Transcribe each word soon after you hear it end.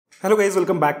Hello guys,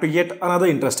 welcome back to yet another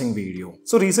interesting video.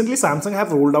 So recently Samsung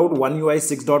have rolled out OneUI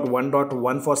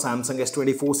 6.1.1 for Samsung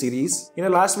S24 series. In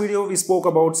the last video we spoke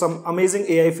about some amazing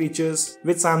AI features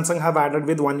which Samsung have added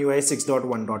with OneUI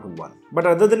 6.1.1. But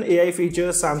other than AI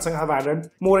features, Samsung have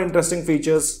added more interesting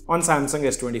features on Samsung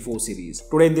S24 series.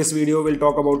 Today in this video we'll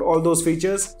talk about all those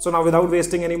features. So now without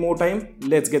wasting any more time,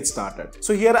 let's get started.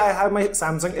 So here I have my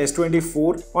Samsung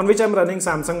S24 on which I'm running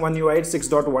Samsung OneUI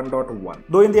 6.1.1.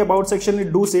 Though in the about section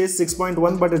it do say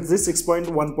 6.1, but it's this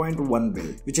 6.1.1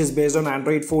 build, which is based on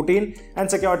Android 14 and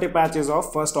security patches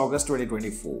of 1st August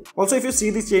 2024. Also, if you see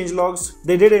the changelogs,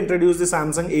 they did introduce the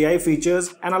Samsung AI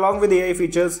features, and along with AI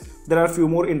features, there are a few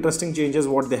more interesting changes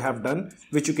what they have done,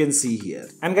 which you can see here.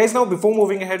 And guys, now before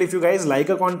moving ahead, if you guys like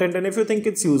a content and if you think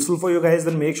it's useful for you guys,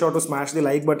 then make sure to smash the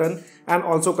like button and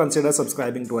also consider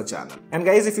subscribing to our channel. And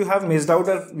guys, if you have missed out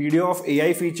a video of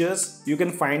AI features, you can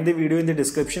find the video in the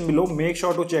description below. Make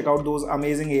sure to check out those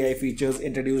amazing AI features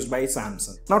introduced by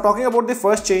Samsung. Now talking about the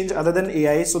first change other than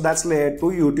AI, so that's layer 2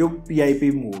 YouTube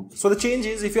PIP mode. So the change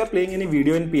is if you are playing any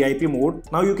video in PIP mode,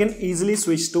 now you can easily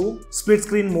switch to split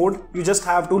screen mode. You just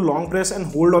have to long press and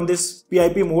hold on this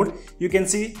PIP mode. You can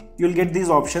see you'll get these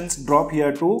options drop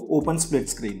here to open split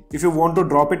screen. If you want to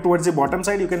drop it towards the bottom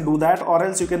side, you can do that, or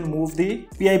else you can move the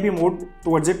PIP mode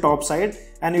towards the top side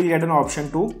and you'll get an option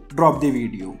to drop the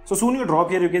video. So soon you drop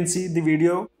here, you can see the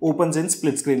video opens in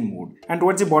split screen mode. And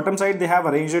towards the bottom side, they have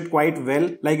arranged it quite well.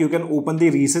 Like you can open the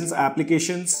recent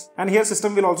applications, and here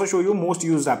system will also show you most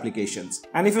used applications.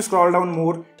 And if you scroll down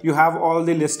more, you have all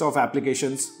the list of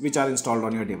applications which are installed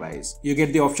on your device. You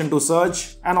get the option to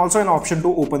search and also an option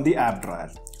to open the app drawer.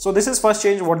 So this is first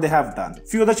change what they have done.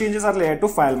 Few other changes are related to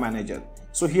file manager.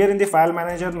 So here in the file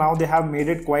manager, now they have made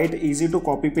it quite easy to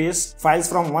copy paste files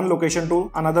from one location to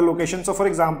another location. So for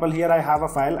example, here I have a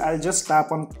file, I'll just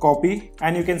tap on copy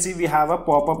and you can see we have a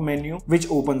pop-up menu which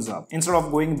opens up. Instead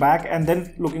of going back and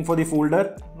then looking for the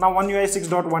folder, now OneUI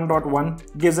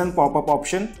 6.1.1 gives a pop-up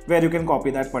option where you can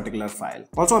copy that particular file.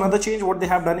 Also another change what they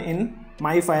have done in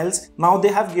My Files, now they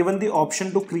have given the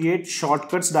option to create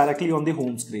shortcuts directly on the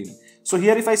home screen. So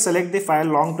here if I select the file,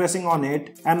 long pressing on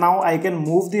it, and now I can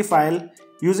move the file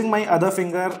using my other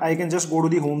finger, I can just go to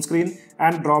the home screen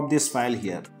and drop this file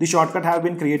here. The shortcut have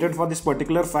been created for this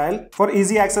particular file. For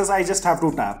easy access, I just have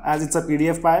to tap as it's a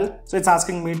PDF file. So it's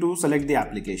asking me to select the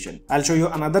application. I'll show you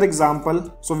another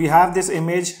example. So we have this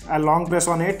image, I'll long press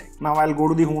on it. Now I'll go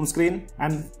to the home screen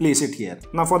and place it here.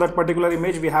 Now for that particular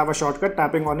image, we have a shortcut.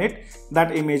 Tapping on it,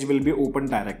 that image will be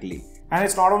opened directly. And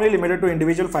it's not only limited to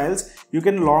individual files, you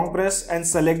can long press and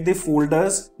select the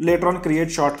folders, later on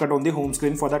create shortcut on the home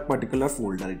screen for that particular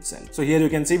folder itself. So here you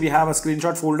can see we have a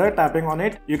screenshot folder. Tapping on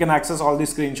it, you can access all the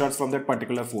screenshots from that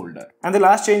particular folder. And the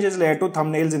last change is related to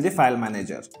thumbnails in the file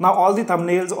manager. Now all the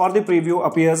thumbnails or the preview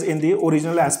appears in the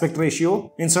original aspect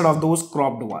ratio instead of those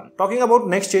cropped one. Talking about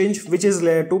next change, which is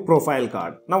related to profile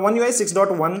card. Now OneUI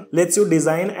 6.1 lets you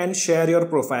design and share your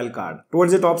profile card.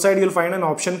 Towards the top side, you'll find an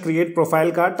option create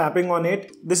profile card. Tapping on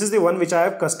it, this is the one which I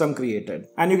have custom created,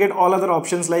 and you get all other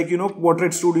options like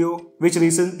Portrait Studio, which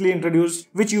recently introduced,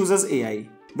 which uses AI.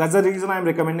 That's the reason I'm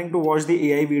recommending to watch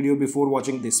the AI video before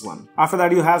watching this one. After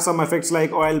that, you have some effects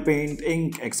like oil paint,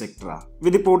 ink, etc.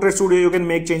 With the Portrait Studio, you can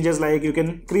make changes like you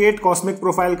can create cosmic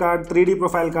profile card, 3D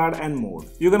profile card, and more.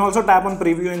 You can also tap on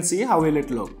preview and see how will it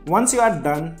look. Once you are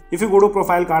done, if you go to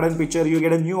profile card and picture, you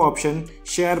get a new option,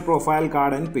 share profile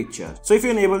card and picture. So if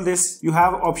you enable this, you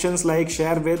have options like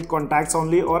share with, contacts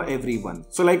only, or everyone.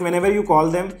 So like whenever you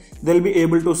call them, they'll be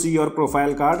able to see your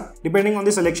profile card depending on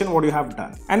the selection what you have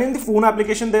done. And in the phone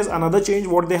application, there's another change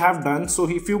what they have done. So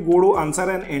if you go to answer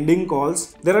and ending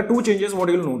calls, there are two changes what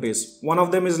you'll notice. One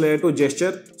of them is related to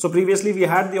gesture. So previously we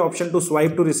had the option to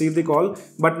swipe to receive the call,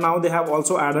 but now they have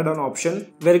also added an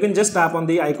option where you can just tap on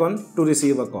the icon to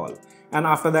receive a call. And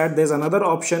after that, there's another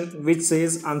option which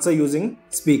says answer using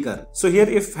speaker. So here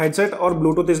if headset or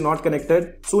Bluetooth is not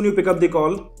connected, soon you pick up the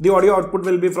call, the audio output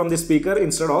will be from the speaker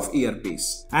instead of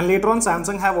earpiece. And later on,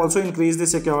 Samsung have also increased the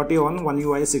security on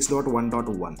OneUI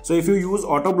 6.1.1. So if you use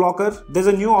auto blocker, there's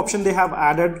a new option they have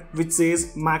added which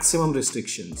says maximum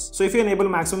restrictions. So if you enable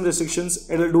maximum restrictions,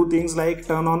 it'll do things like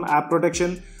turn on app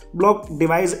protection, block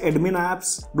device admin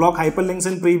apps, block hyperlinks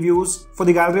in previews. For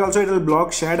the gallery also, it will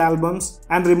block shared albums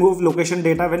and remove location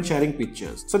data when sharing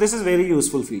pictures. So this is very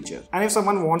useful feature. And if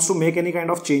someone wants to make any kind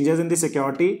of changes in the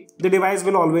security, the device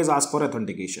will always ask for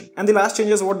authentication. And the last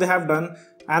changes what they have done,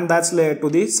 and that's related to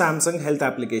the Samsung Health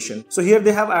application. So here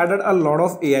they have added a lot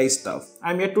of AI stuff.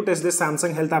 I'm yet to test this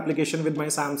Samsung Health application with my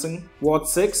Samsung Watch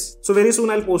 6. So very soon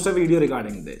I'll post a video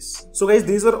regarding this. So guys,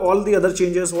 these were all the other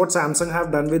changes what Samsung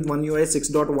have done with OneUI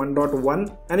 6.1.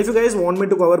 6.1.1. And if you guys want me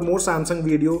to cover more Samsung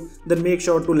video, then make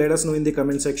sure to let us know in the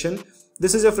comment section.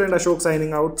 This is your friend Ashok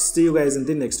signing out. See you guys in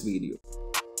the next video.